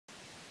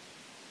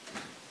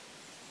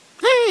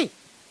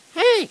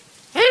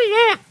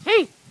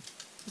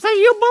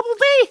you, Bubble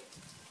D?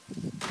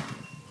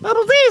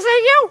 Bubble D, is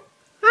that you?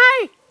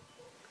 Hi.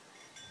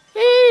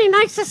 Hey,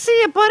 nice to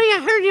see you, buddy. I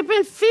heard you've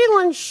been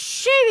feeling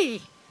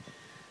shitty.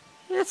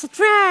 That's a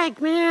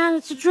drag, man.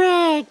 It's a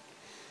drag.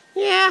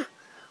 Yeah.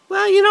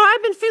 Well, you know,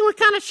 I've been feeling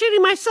kind of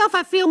shitty myself.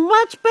 I feel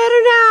much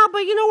better now, but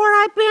you know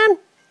where I've been?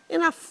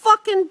 In a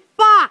fucking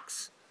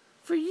box.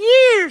 For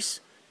years.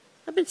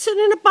 I've been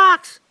sitting in a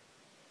box.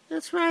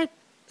 That's right.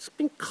 It's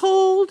been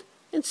cold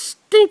and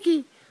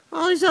stinky.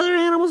 All these other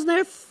animals,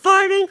 they're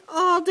farting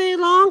all day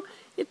long.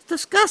 It's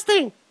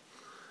disgusting.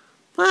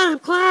 But I'm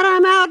glad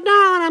I'm out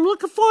now, and I'm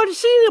looking forward to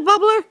seeing you,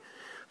 Bubbler.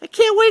 I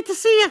can't wait to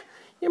see you.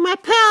 You're my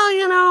pal,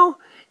 you know.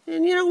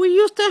 And, you know, we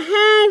used to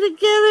hang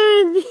together,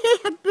 and,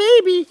 yeah,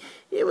 baby,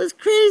 it was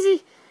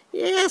crazy.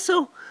 Yeah,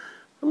 so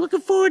I'm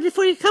looking forward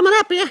for you coming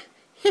up, yeah?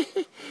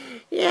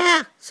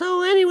 Yeah,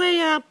 so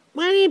anyway,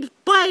 my name's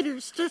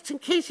Biters, just in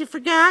case you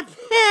forgot.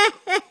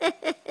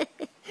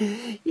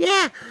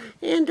 Yeah,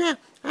 and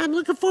I'm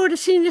looking forward to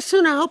seeing you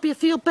soon. I hope you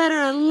feel better.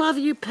 I love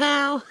you,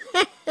 pal.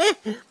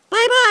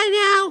 Bye-bye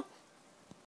now.